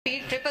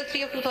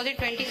333 of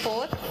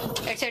 2024,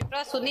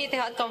 etc. Sunni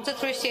Ittihad Council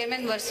through its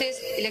chairman versus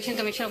Election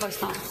Commission of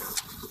Pakistan.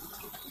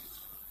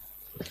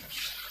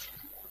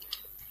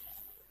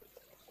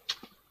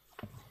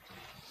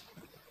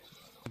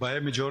 By a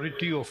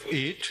majority of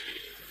 8,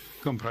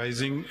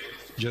 comprising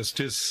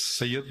Justice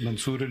Sayyid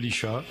Mansoor Ali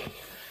Shah,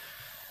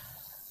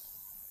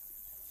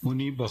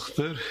 Muni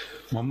Bakhtar,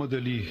 Muhammad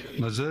Ali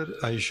Nazar,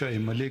 Aisha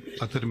Malik,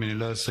 Atar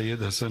Minillah, Sayyid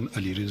Hassan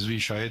Ali Rizvi,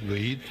 Shahid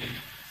Waheed,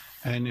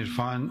 and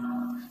Irfan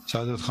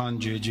Saadat Khan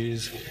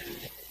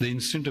JJs, the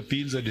instant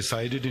appeals are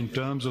decided in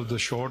terms of the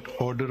short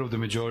order of the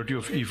majority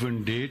of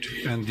even date,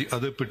 and the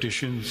other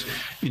petitions,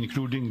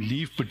 including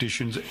leave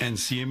petitions and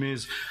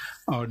CMAs,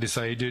 are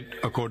decided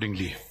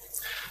accordingly.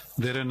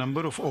 There are a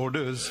number of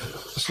orders,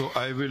 so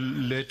I will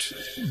let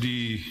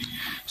the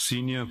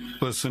senior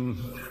person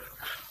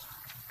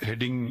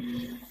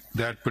heading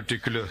that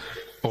particular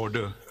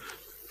order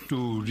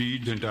to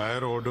read the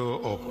entire order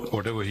or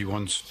whatever he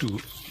wants to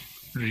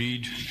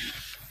read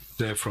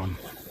therefrom.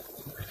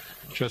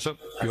 Shah Sahab,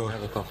 I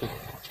have a copy.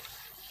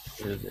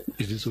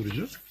 Is this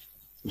original?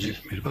 जी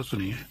मेरे पास तो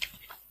नहीं है.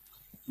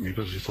 मेरे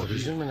पास record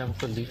है. मैंने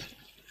आपको दी.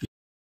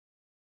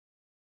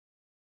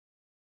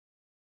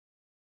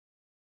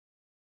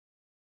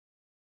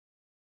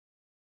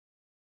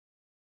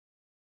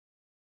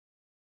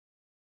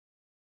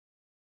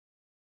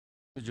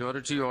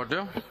 Majority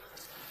order,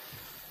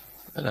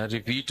 and I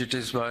repeat, it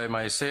is by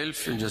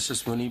myself,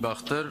 Justice Muni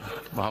Bakhtar,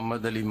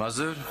 Muhammad Ali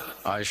Mazhar,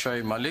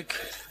 Aisha Malik,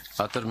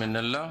 Atar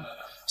Minallah,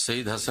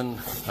 Sayyid Hassan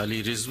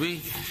Ali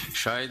Rizvi,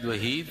 Shahid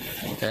Waheed,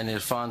 and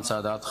Irfan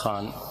Saadat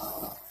Khan.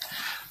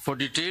 For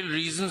detailed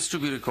reasons to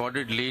be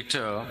recorded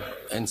later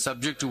and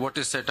subject to what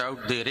is set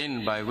out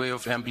therein by way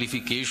of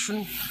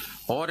amplification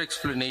or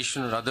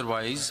explanation or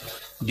otherwise,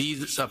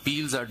 these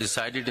appeals are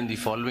decided in the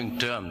following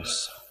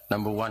terms.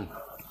 Number 1.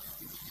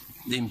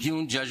 The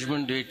impugned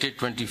judgment dated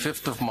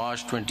 25th of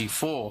March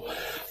 24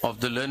 of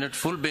the learned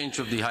full bench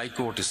of the High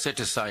Court is set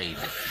aside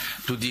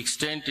to the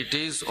extent it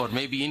is or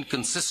may be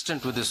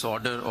inconsistent with this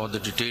order or the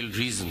detailed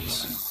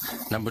reasons.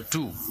 Number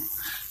 2.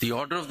 The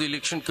order of the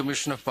Election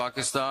Commission of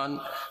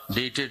Pakistan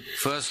dated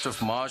 1st of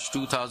March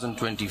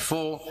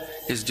 2024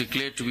 is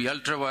declared to be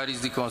ultra vires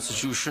the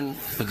Constitution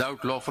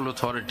without lawful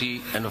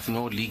authority and of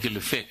no legal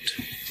effect.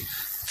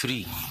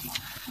 3.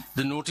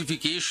 The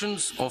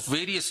notifications of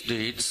various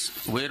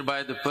dates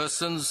whereby the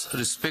persons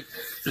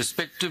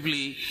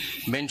respectively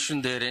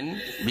mentioned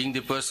therein, being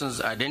the persons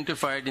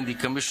identified in the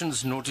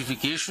Commission's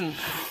notification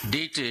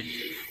dated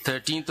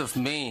 13th of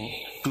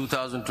May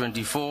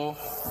 2024,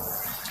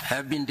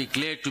 have been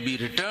declared to be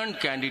returned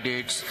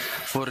candidates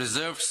for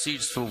reserved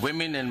seats for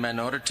women and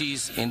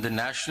minorities in the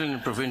national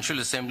and provincial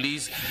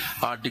assemblies,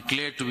 are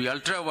declared to be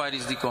ultra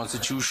vires the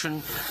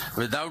Constitution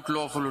without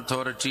lawful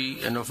authority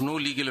and of no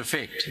legal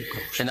effect,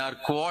 and are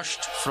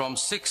quashed from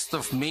 6th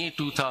of May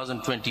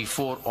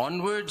 2024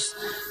 onwards,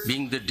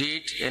 being the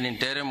date an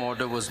interim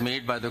order was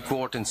made by the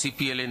court in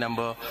CPLA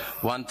number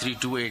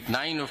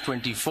 13289 of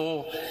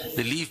 24,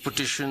 the leave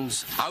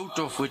petitions out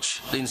of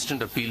which the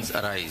instant appeals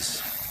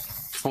arise.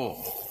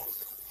 4.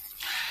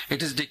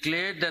 It is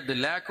declared that the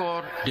lack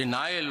or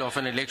denial of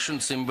an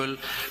election symbol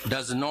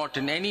does not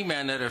in any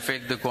manner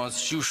affect the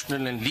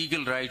constitutional and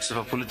legal rights of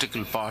a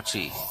political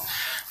party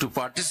to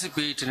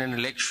participate in an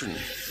election,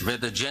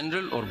 whether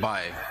general or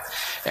by,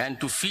 and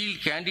to field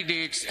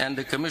candidates, and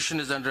the Commission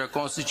is under a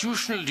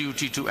constitutional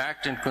duty to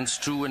act and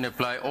construe and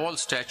apply all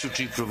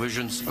statutory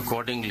provisions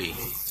accordingly.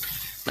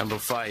 Number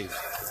 5.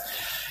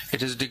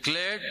 It is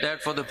declared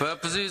that for the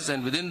purposes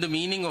and within the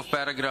meaning of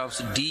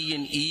paragraphs D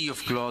and E of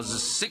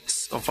clause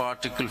 6 of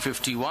Article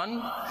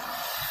 51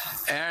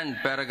 and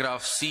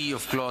paragraph C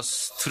of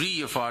clause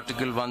 3 of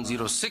Article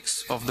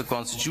 106 of the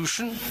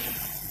Constitution,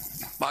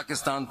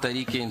 Pakistan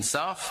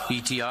Tehreek-e-Insaf,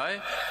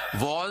 PTI,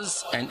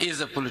 was and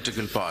is a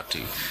political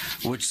party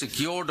which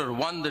secured or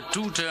won the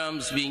 2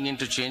 terms, being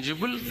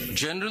interchangeable,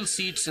 general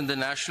seats in the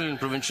national and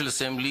provincial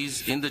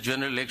assemblies in the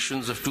general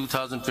elections of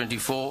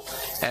 2024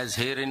 as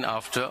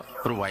hereinafter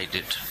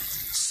provided.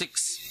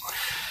 6.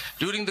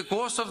 During the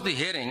course of the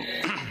hearing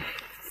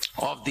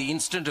of the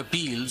instant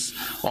appeals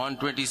on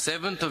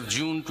 27th of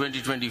June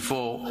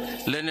 2024,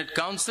 Learned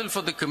Counsel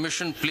for the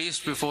Commission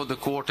placed before the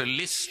court a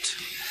list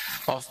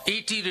of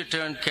 80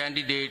 returned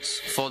candidates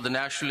for the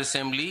National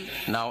Assembly,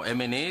 now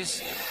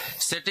MNAs,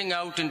 setting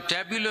out in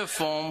tabular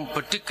form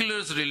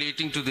particulars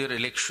relating to their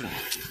election.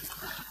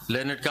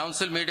 Learned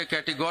Counsel made a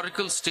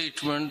categorical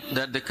statement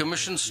that the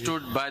Commission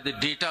stood by the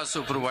data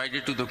so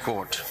provided to the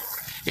court.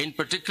 In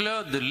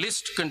particular, the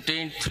list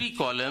contained 3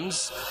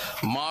 columns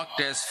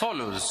marked as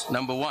follows.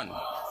 Number 1.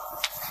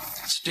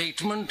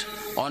 Statement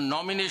on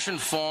nomination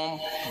form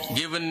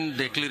given in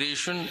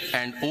declaration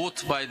and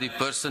oath by the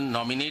person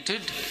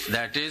nominated,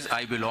 that is,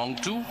 I belong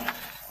to.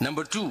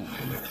 Number 2,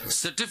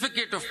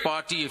 certificate of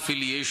party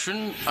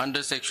affiliation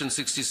under Section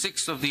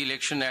 66 of the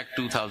Election Act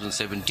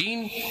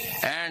 2017.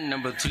 And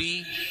number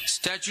 3,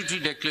 statutory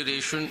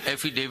declaration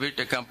affidavit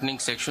accompanying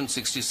Section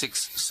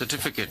 66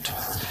 certificate.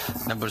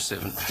 Number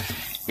 7,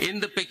 In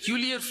the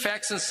peculiar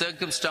facts and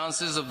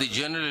circumstances of the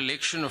general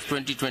election of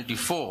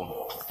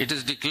 2024, it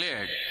is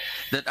declared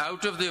that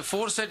out of the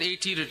aforesaid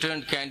 80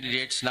 returned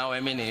candidates, now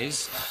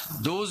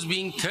MNAs, those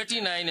being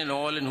 39 in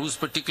all and whose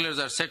particulars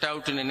are set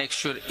out in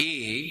Annexure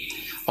A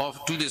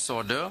to this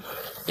order,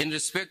 in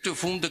respect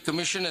of whom the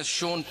Commission has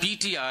shown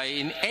PTI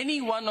in any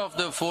one of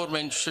the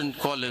aforementioned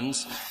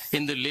columns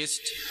in the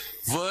list,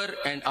 were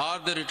and are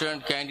the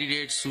returned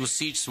candidates whose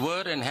seats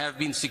were and have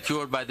been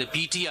secured by the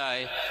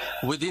PTI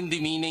within the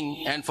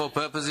meaning and for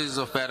purposes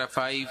of Para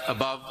 5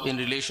 above in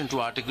relation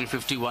to Article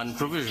 51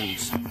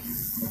 provisions.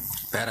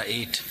 Para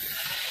 8.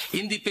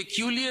 In the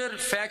peculiar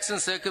facts and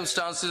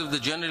circumstances of the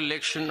general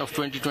election of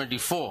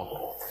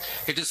 2024,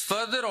 it is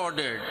further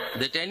ordered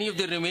that any of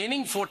the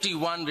remaining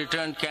 41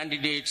 returned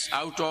candidates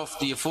out of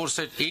the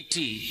aforesaid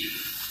 80,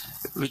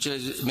 which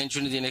is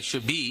mentioned in the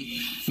Annexure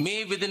B,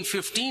 may within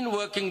 15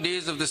 working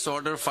days of this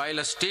order file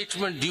a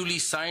statement duly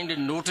signed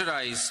and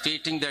notarized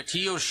stating that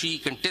he or she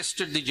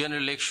contested the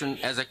general election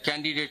as a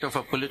candidate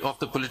of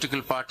the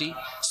political party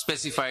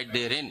specified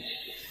therein.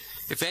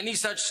 If any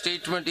such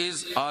statement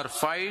are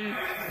filed,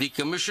 the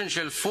Commission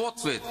shall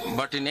forthwith,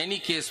 but in any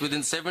case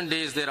within 7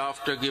 days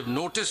thereafter, give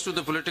notice to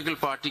the political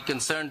party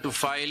concerned to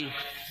file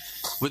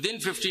within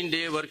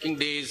 15 working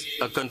days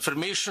a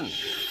confirmation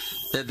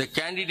that the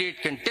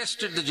candidate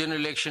contested the general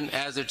election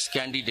as its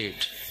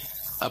candidate.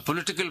 A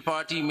political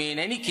party may in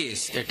any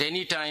case, at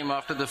any time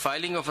after the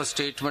filing of a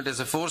statement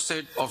as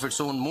aforesaid of its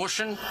own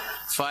motion,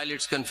 file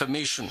its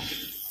confirmation.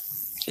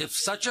 If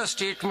such a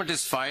statement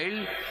is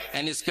filed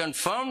and is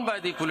confirmed by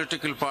the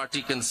political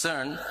party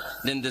concerned,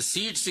 then the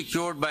seat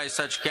secured by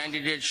such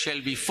candidate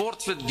shall be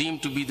forthwith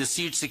deemed to be the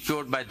seat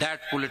secured by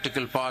that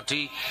political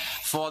party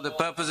for the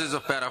purposes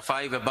of Para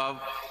 5 above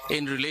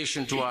in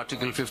relation to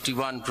Article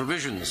 51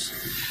 provisions.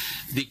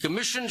 The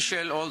Commission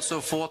shall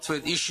also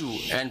forthwith issue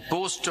and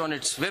post on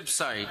its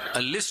website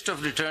a list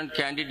of returned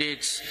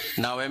candidates,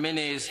 now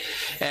MNAs,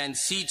 and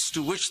seats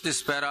to which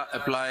this para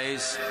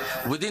applies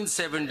within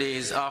 7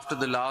 days after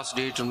the last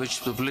date on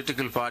which the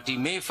political party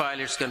may file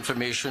its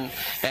confirmation,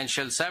 and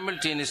shall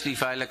simultaneously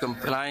file a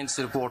compliance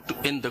report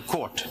in the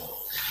court.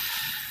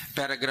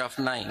 Paragraph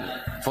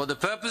 9. For the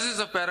purposes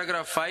of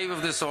paragraph 5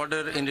 of this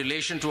order in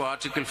relation to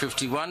Article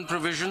 51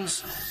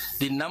 provisions,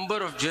 the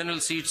number of general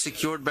seats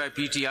secured by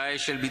PTI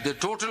shall be the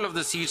total of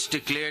the seats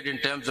declared in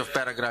terms of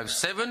paragraph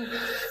 7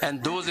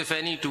 and those, if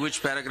any, to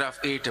which paragraph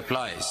 8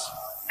 applies.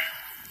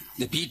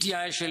 The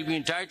PTI shall be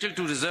entitled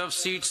to reserve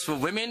seats for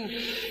women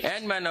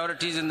and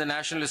minorities in the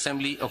National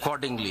Assembly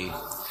accordingly.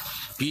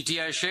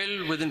 PTI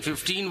shall, within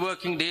 15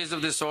 working days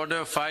of this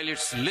order, file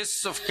its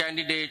lists of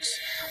candidates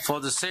for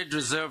the said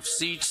reserved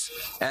seats,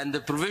 and the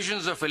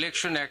provisions of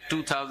Election Act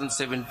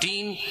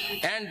 2017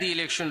 and the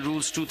Election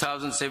Rules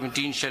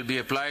 2017 shall be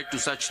applied to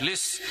such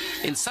lists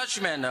in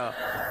such manner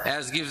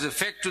as gives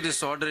effect to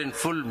this order in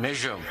full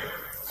measure.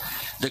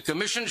 The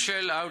Commission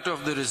shall, out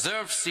of the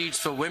reserved seats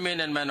for women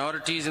and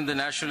minorities in the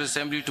National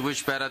Assembly to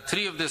which Para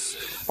 3 of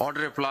this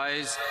order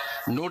applies,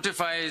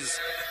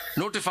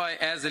 notify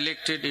as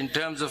elected in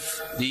terms of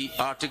the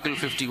Article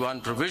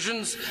 51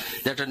 provisions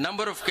that a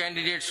number of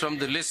candidates from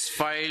the list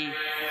filed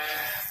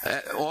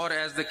or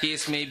as the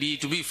case may be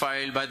to be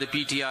filed by the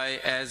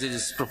PTI as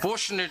is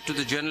proportionate to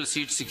the general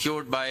seats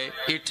secured by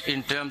it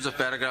in terms of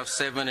paragraph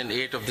 7 and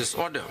 8 of this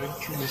order.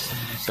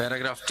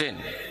 Paragraph 10.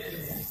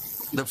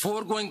 The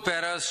foregoing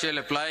paras shall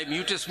apply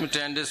mutus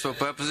mutandis for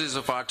purposes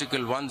of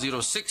Article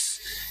 106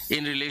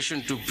 in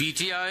relation to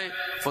PTI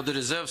for the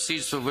reserved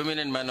seats for women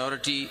and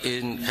minority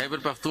in Khyber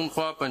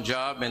Pakhtunkhwa,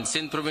 Punjab and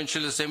Sindh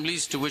provincial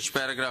assemblies to which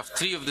paragraph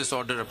 3 of this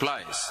order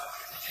applies.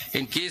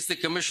 In case the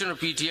Commission or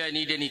PTI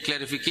need any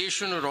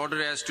clarification or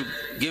order as to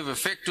give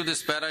effect to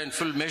this para in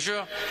full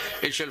measure,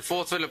 it shall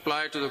forthwith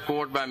apply to the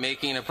court by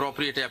making an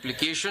appropriate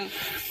application,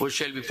 which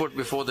shall be put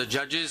before the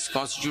judges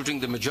constituting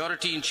the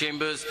majority in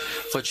chambers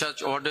for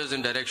such orders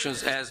and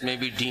directions as may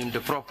be deemed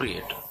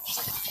appropriate.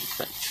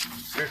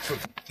 Grateful.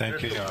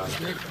 Thank you, Your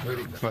Honor.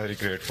 Very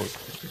grateful.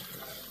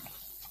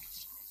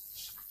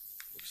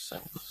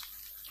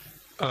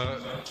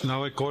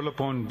 Now I call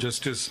upon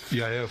Justice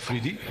Yahya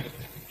Afridi,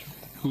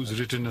 who's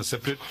written a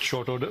separate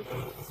short order.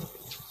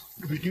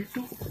 Do we need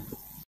to?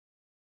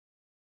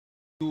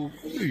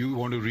 You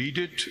want to read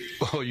it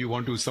or you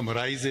want to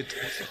summarize it?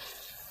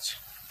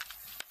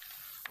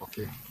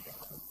 Okay.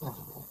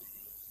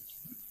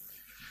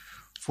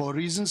 For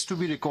reasons to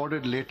be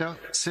recorded later,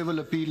 civil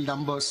appeal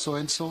number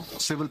so-and-so,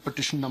 civil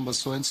petition number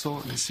so-and-so,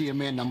 and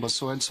CMA number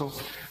so-and-so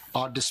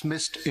are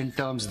dismissed in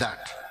terms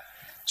that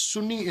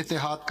Sunni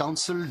Ittihad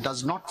Council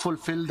does not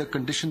fulfill the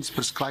conditions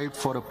prescribed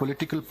for a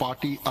political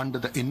party under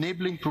the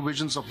enabling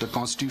provisions of the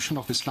Constitution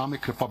of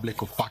Islamic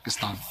Republic of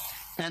Pakistan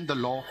and the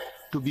law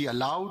to be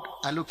allowed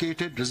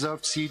allocated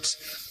reserved seats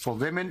for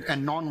women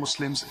and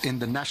non-Muslims in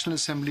the National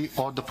Assembly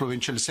or the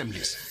provincial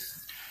assemblies.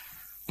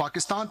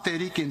 Pakistan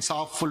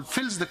Tehreek-e-Insaf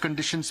fulfills the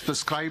conditions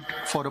prescribed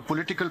for a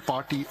political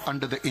party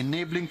under the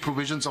enabling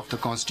provisions of the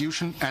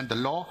Constitution and the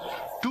law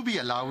to be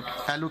allowed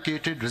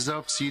allocated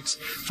reserved seats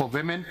for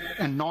women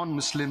and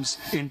non-Muslims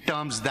in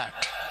terms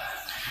that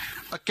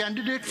A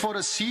candidate for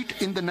a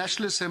seat in the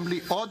National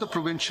Assembly or the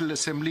Provincial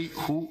Assembly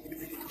who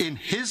in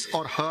his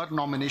or her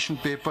nomination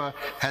paper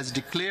has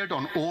declared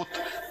on oath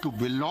to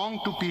belong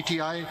to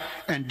PTI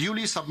and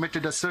duly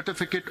submitted a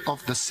certificate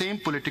of the same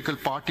political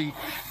party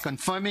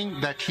confirming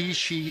that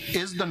he/she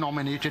is the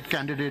nominated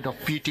candidate of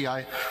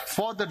PTI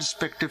for the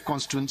respective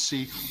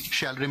constituency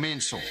shall remain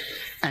so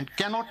and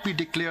cannot be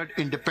declared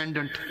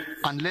independent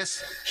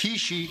unless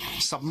he/she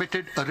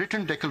submitted a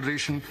written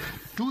declaration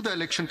to the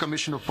Election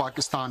Commission of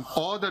Pakistan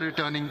or the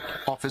returning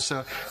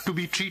officer to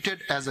be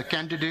treated as a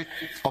candidate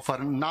of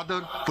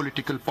another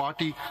political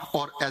party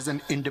or as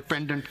an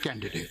independent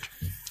candidate.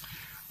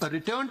 A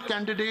returned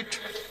candidate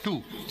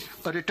to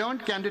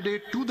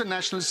the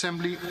National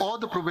Assembly or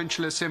the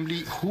Provincial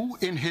Assembly who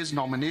in his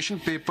nomination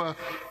paper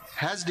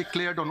has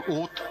declared on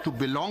oath to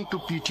belong to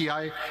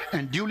PTI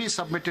and duly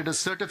submitted a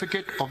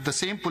certificate of the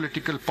same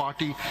political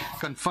party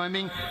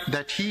confirming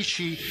that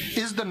he/she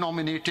is the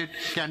nominated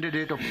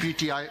candidate of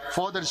PTI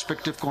for the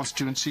respective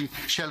constituency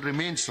shall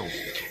remain so.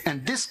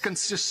 And this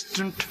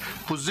consistent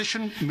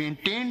position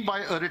maintained by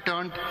a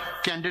returned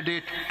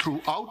candidate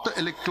throughout the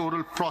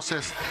electoral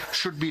process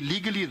should be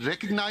legally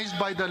recognized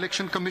by the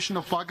Election Commission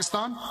of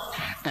Pakistan,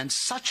 and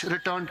such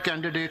returned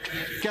candidate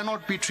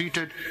cannot be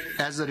treated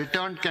as a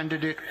returned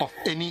candidate of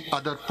any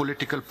other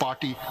political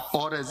party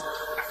or as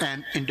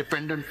an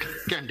independent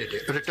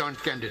candidate, returned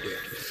candidate.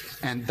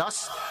 And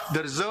thus,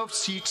 the reserved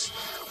seats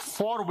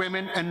for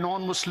women and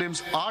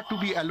non-Muslims are to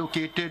be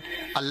allotted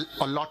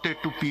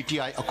to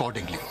PTI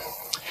accordingly.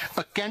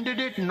 A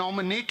candidate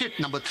nominated,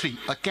 number 3,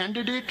 a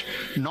candidate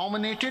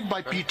nominated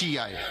by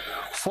PTI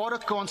for a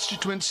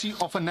constituency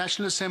of a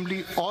National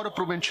Assembly or a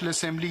Provincial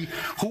Assembly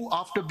who,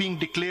 after being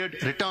declared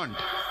returned,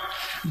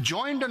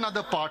 joined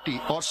another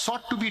party or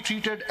sought to be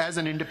treated as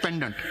an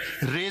independent,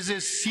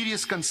 raises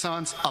serious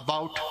concerns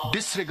about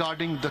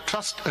disregarding the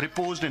trust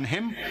reposed in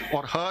him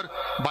or her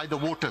by the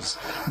voters,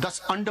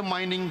 thus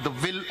undermining the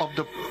will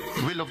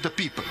of the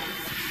people.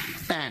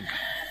 And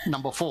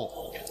number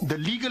 4, the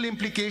legal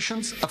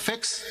implications,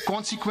 effects,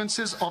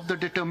 consequences of the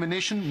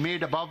determination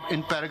made above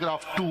in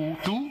paragraph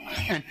 2.2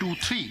 and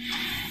 2.3,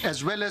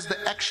 as well as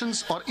the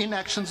actions or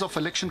inactions of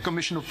Election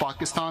Commission of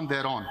Pakistan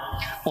thereon,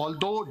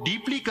 although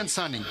deeply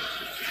concerning,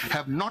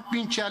 have not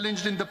been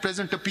challenged in the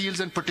present appeals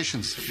and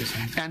petitions,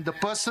 and the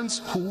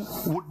persons who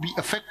would be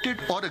affected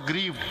or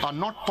aggrieved are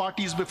not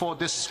parties before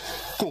this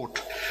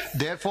court.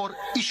 Therefore,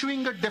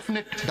 issuing a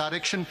definite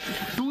direction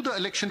to the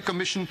Election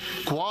Commission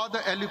qua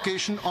the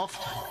allocation of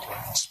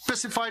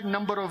specified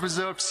number of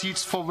reserved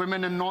seats for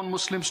women and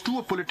non-Muslims to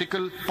a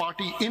political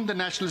party in the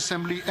National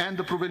Assembly and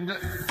the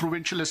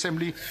Provincial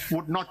Assembly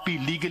would not be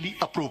legally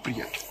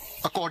appropriate.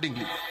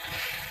 Accordingly,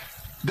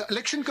 the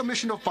Election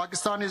Commission of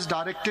Pakistan is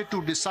directed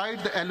to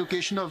decide the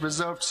allocation of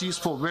reserved seats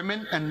for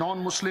women and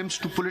non-Muslims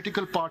to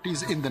political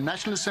parties in the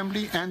National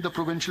Assembly and the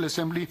Provincial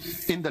Assembly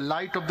in the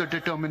light of the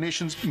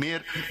determinations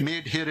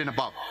made herein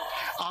above,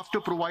 after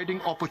providing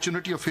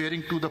opportunity of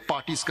hearing to the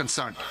parties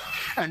concerned,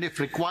 and if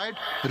required,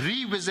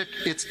 revisit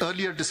its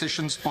earlier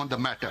decisions on the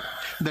matter.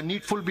 The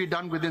needful be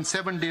done within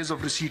 7 days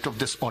of receipt of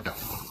this order.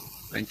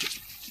 Thank you.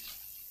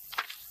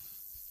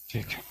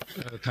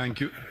 Thank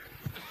you.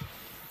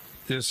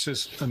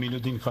 Justice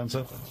Aminuddin Khan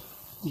sir.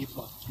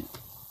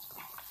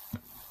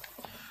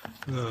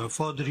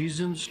 For the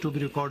reasons to be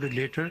recorded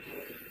later,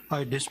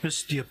 I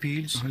dismiss the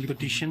appeals,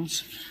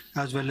 petitions,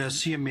 as well as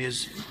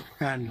CMAs,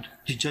 and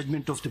the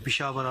judgment of the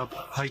Peshawar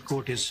High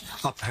Court is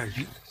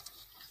upheld.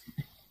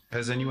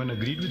 Has anyone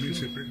agreed with you?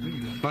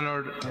 My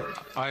Lord,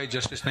 I,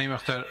 Justice Naeem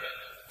Akhtar,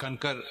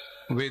 concur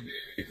with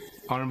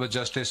Honorable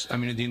Justice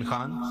Aminuddin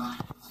Khan,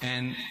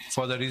 and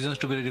for the reasons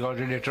to be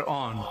recorded later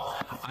on,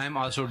 I am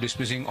also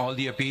dismissing all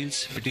the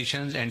appeals,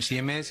 petitions and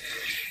CMAs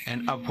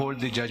and uphold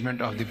the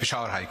judgment of the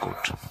Peshawar High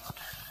Court.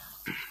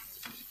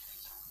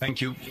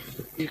 Thank you.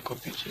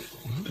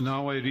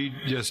 Now I read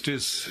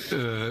Justice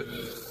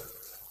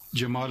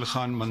Jamal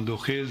Khan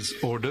Mandokhel's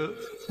order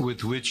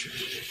with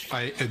which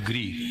I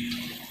agree.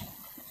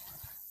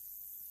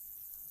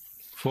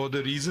 For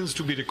the reasons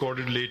to be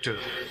recorded later,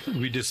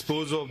 we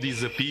dispose of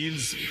these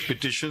appeals,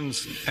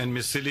 petitions, and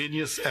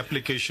miscellaneous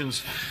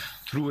applications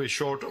through a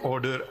short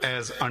order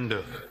as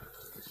under.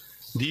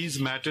 These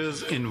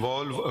matters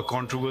involve a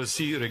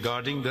controversy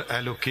regarding the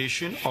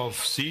allocation of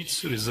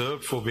seats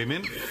reserved for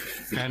women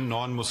and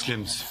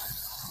non-Muslims.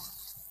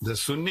 The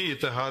Sunni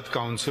Ittihad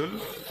Council,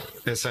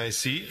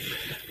 SIC,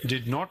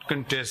 did not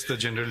contest the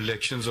general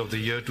elections of the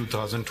year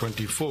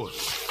 2024.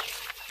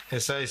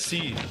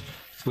 SIC,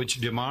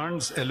 which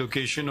demands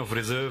allocation of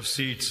reserved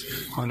seats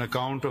on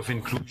account of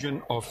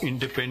inclusion of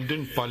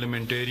independent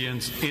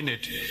parliamentarians in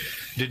it,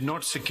 did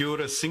not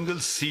secure a single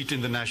seat in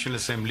the National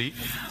Assembly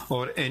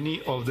or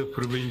any of the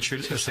provincial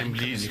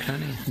assemblies,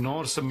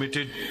 nor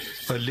submitted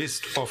a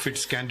list of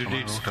its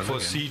candidates for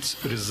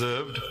seats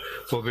reserved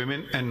for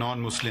women and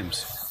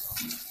non-Muslims.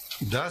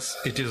 Thus,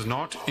 it is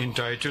not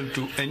entitled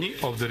to any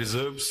of the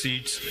reserved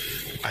seats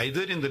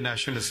either in the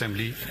National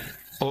Assembly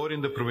or in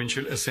the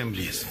provincial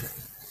assemblies.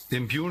 The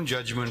impugned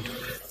judgment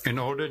in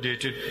order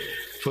dated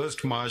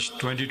 1st March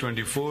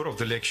 2024 of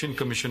the Election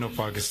Commission of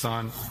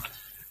Pakistan,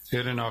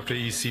 hereinafter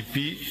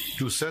ECP,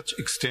 to such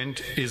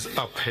extent is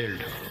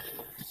upheld.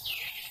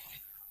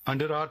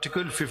 Under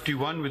Article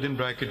 51 within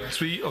bracket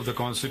 3 of the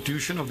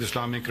Constitution of the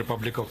Islamic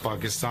Republic of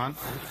Pakistan,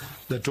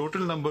 the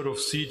total number of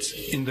seats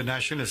in the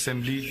National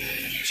Assembly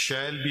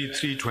shall be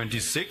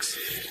 326,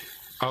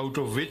 out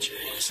of which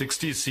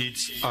 60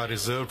 seats are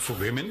reserved for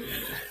women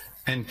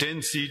and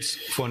 10 seats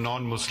for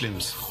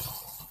non-Muslims.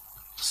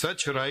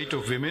 Such right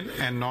of women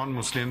and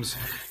non-Muslims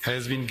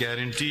has been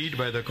guaranteed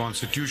by the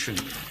Constitution.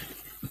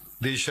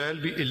 They shall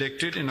be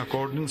elected in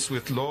accordance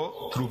with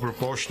law through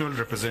proportional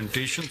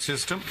representation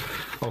system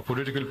of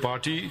political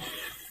parties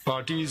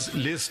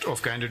list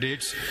of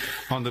candidates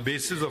on the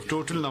basis of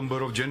total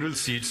number of general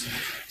seats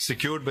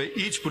secured by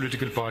each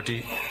political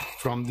party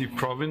from the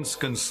province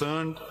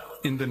concerned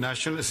in the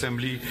National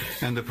Assembly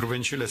and the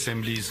provincial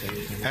assemblies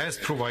as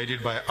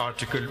provided by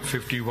Article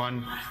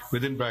 51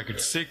 within bracket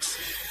 6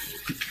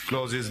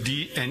 clauses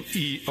D and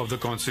E of the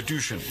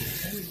Constitution.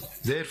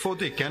 Therefore,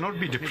 they cannot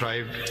be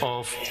deprived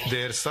of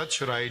their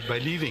such right by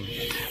leaving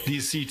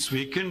these seats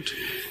vacant,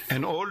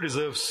 and all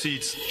reserved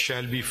seats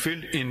shall be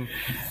filled in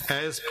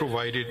as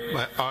provided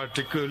by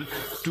Article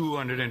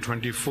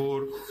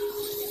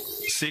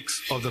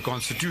 224(6) of the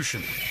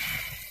Constitution.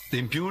 The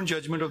impugned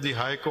judgment of the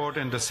High Court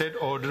and the said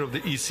order of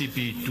the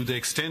ECP to the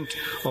extent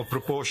of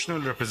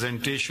proportional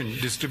representation,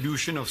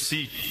 distribution of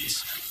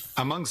seats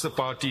amongst the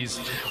parties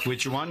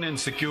which won and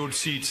secured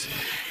seats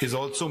is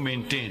also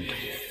maintained.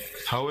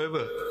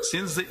 However,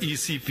 since the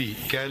ECP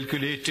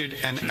calculated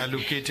and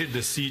allocated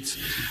the seats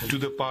to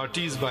the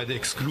parties by the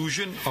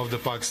exclusion of the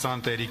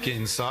Pakistan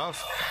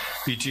Tehreek-e-Insaf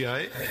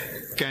PTI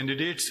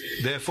candidates,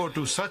 therefore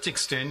to such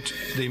extent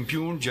the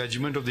impugned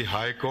judgment of the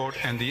High Court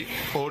and the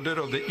order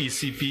of the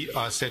ECP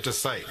are set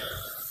aside.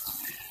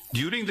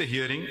 During the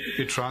hearing,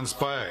 it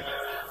transpired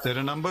that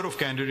a number of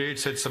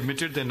candidates had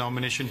submitted their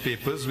nomination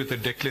papers with a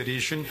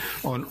declaration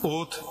on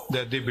oath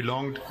that they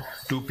belonged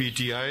to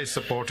PTI,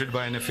 supported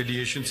by an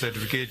affiliation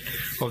certificate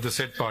of the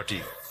said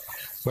party.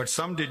 But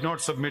some did not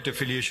submit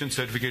affiliation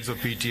certificates of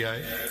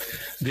PTI.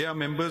 They are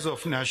members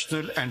of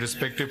national and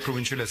respective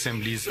provincial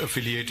assemblies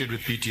affiliated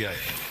with PTI.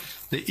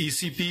 The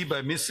ECP,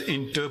 by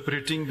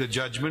misinterpreting the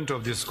judgment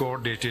of this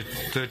court dated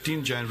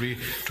 13 January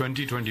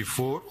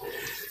 2024,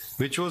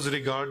 which was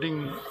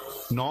regarding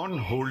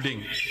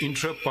non-holding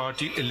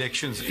intra-party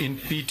elections in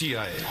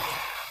PTI,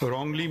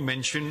 wrongly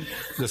mentioned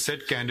the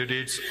said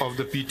candidates of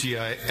the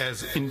PTI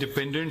as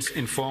independents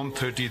in Form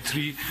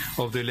 33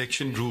 of the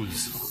election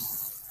rules.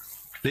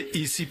 The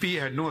ECP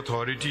had no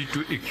authority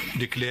to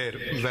declare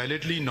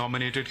validly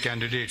nominated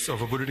candidates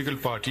of a political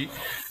party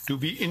to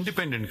be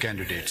independent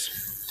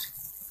candidates.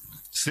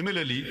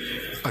 Similarly,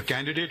 a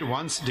candidate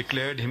once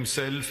declared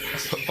himself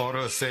or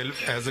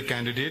herself as a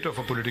candidate of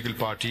a political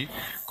party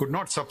could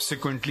not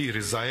subsequently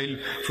resile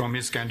from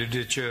his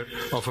candidature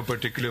of a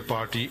particular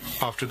party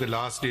after the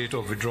last date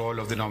of withdrawal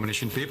of the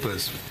nomination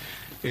papers.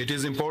 It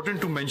is important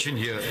to mention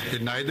here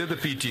that neither the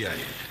PTI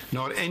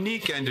nor any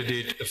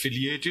candidate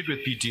affiliated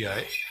with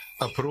PTI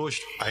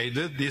approached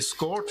either this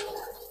court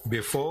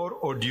before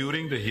or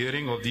during the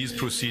hearing of these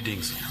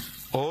proceedings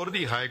or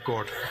the High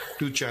Court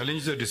to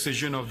challenge the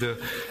decision of the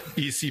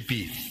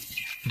ECP,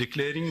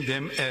 declaring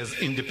them as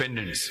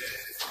independents.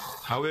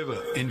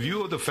 However, in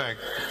view of the fact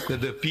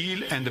that the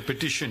appeal and the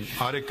petition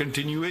are a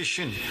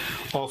continuation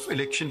of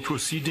election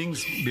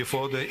proceedings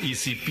before the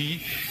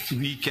ECP,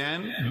 we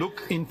can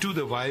look into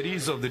the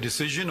vagaries of the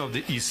decision of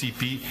the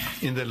ECP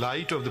in the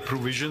light of the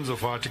provisions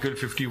of Article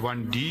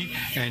 51D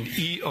and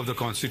E of the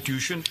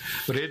Constitution,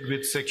 read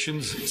with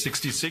sections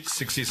 66,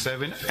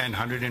 67 and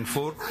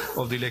 104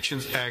 of the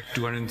Elections Act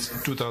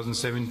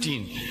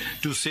 2017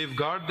 to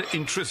safeguard the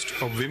interest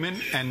of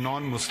women and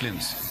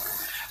non-Muslims.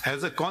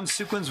 As a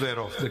consequence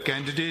whereof, the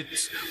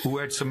candidates who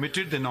had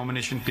submitted their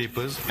nomination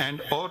papers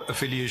and or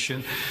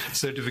affiliation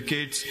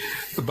certificates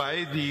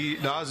by the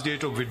last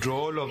date of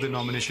withdrawal of the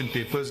nomination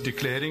papers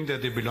declaring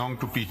that they belong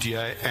to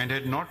PTI and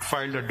had not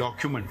filed a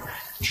document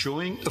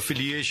showing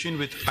affiliation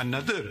with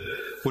another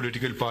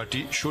political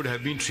party should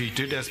have been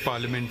treated as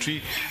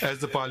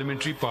the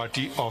parliamentary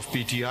party of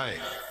PTI.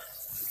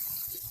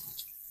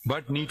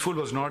 But needful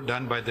was not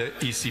done by the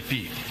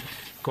ECP.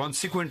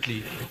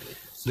 Consequently,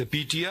 the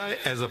PTI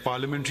as a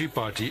parliamentary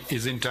party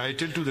is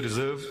entitled to the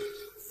reserved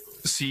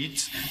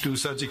seats to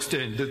such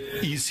extent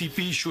that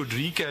ECP should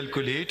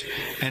recalculate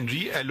and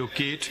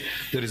reallocate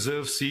the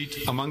reserved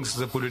seat amongst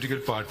the political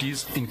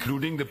parties,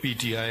 including the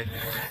PTI,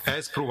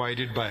 as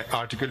provided by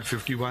Article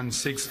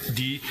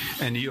 51(6)(d)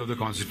 and E of the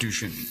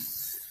Constitution.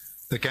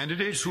 The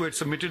candidates who had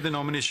submitted the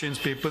nominations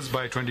papers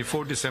by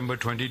 24 December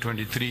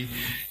 2023,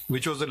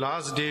 which was the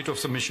last date of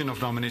submission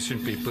of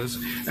nomination papers,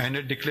 and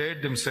had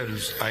declared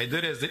themselves either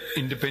as the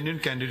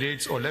independent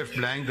candidates or left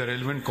blank the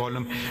relevant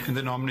column in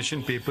the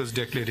nomination papers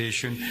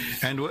declaration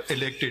and were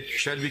elected,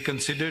 shall be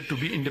considered to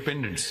be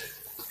independents.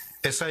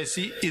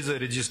 SIC is a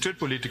registered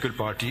political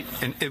party,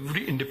 and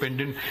every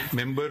independent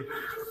member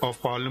of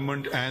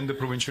parliament and the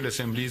provincial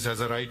assemblies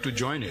has a right to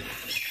join it.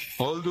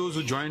 All those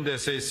who joined the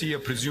SIC are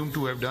presumed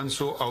to have done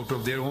so out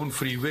of their own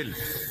free will.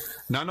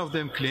 None of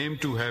them claim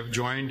to have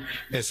joined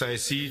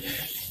SIC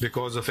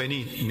because of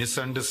any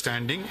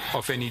misunderstanding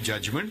of any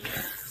judgment,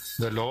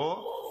 the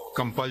law,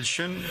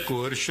 compulsion,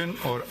 coercion,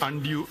 or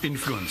undue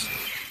influence,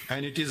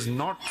 and it is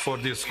not for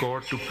this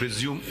court to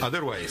presume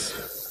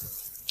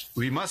otherwise.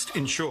 We must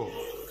ensure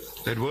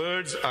that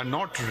words are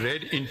not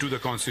read into the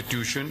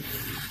Constitution,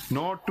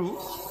 nor to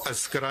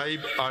ascribe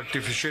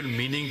artificial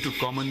meaning to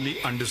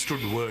commonly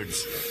understood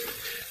words.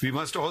 We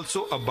must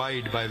also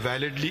abide by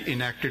validly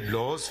enacted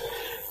laws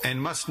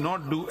and must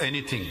not do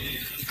anything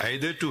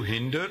either to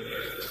hinder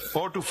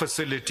or to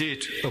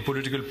facilitate a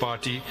political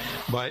party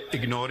by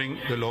ignoring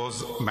the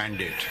law's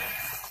mandate.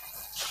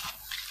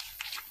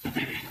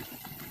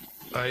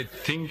 I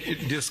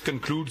think this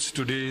concludes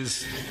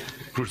today's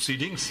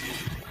proceedings.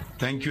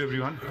 Thank you,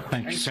 everyone.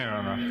 Thank you, Sir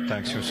Honor.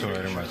 Thank you so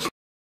very much.